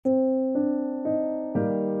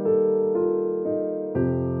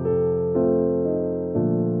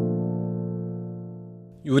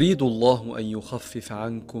يريد الله أن يخفف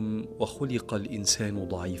عنكم وخلق الإنسان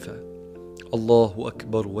ضعيفا. الله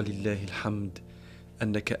أكبر ولله الحمد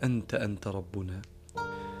أنك أنت ربنا.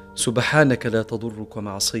 سبحانك لا تضرك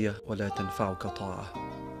معصية ولا تنفعك طاعة.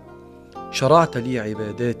 شرعت لي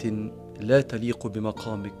عبادات لا تليق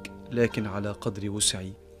بمقامك لكن على قدر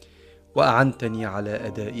وسعي، وأعنتني على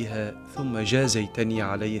أدائها ثم جازيتني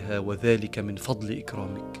عليها، وذلك من فضل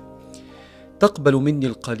إكرامك. تقبل مني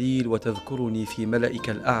القليل وتذكرني في ملئك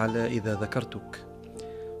الأعلى إذا ذكرتك،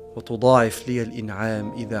 وتضاعف لي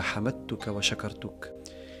الإنعام إذا حمدتك وشكرتك،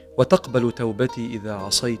 وتقبل توبتي إذا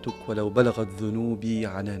عصيتك ولو بلغت ذنوبي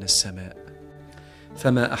عنان السماء.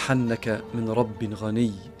 فما أحنك من رب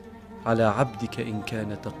غني على عبدك إن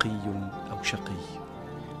كان تقي أو شقي.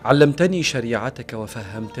 علمتني شريعتك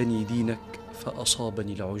وفهمتني دينك،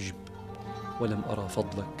 فأصابني العجب ولم أرى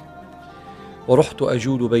فضلك، ورحت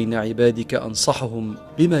أجول بين عبادك أنصحهم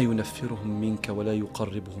بما ينفرهم منك ولا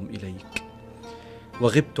يقربهم إليك.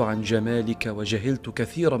 وغبت عن جمالك وجهلت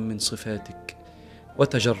كثيرا من صفاتك،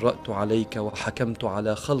 وتجرأت عليك وحكمت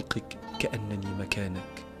على خلقك كأنني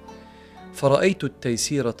مكانك. فرأيت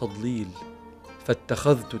التيسير تضليل،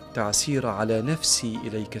 فاتخذت التعسير على نفسي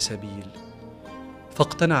إليك سبيل.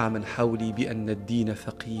 فاقتنع من حولي بأن الدين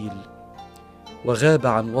ثقيل، وغاب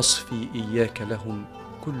عن وصفي إياك لهم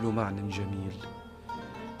كل معنى جميل.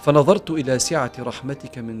 فنظرت إلى سعة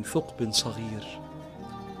رحمتك من ثقب صغير،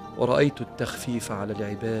 ورأيت التخفيف على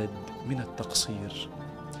العباد من التقصير.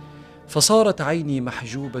 فصارت عيني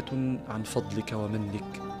محجوبة عن فضلك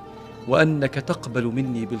ومنك، وأنك تقبل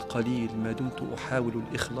مني بالقليل ما دمت أحاول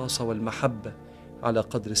الإخلاص والمحبة على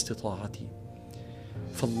قدر استطاعتي.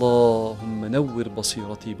 فاللهم نور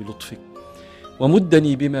بصيرتي بلطفك،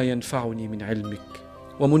 ومدني بما ينفعني من علمك،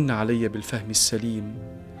 ومن علي بالفهم السليم،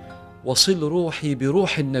 وصل روحي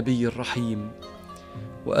بروح النبي الرحيم،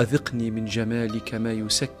 وأذقني من جمالك ما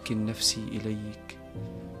يسكن نفسي إليك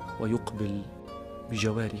ويقبل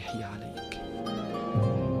بجوارحي عليك.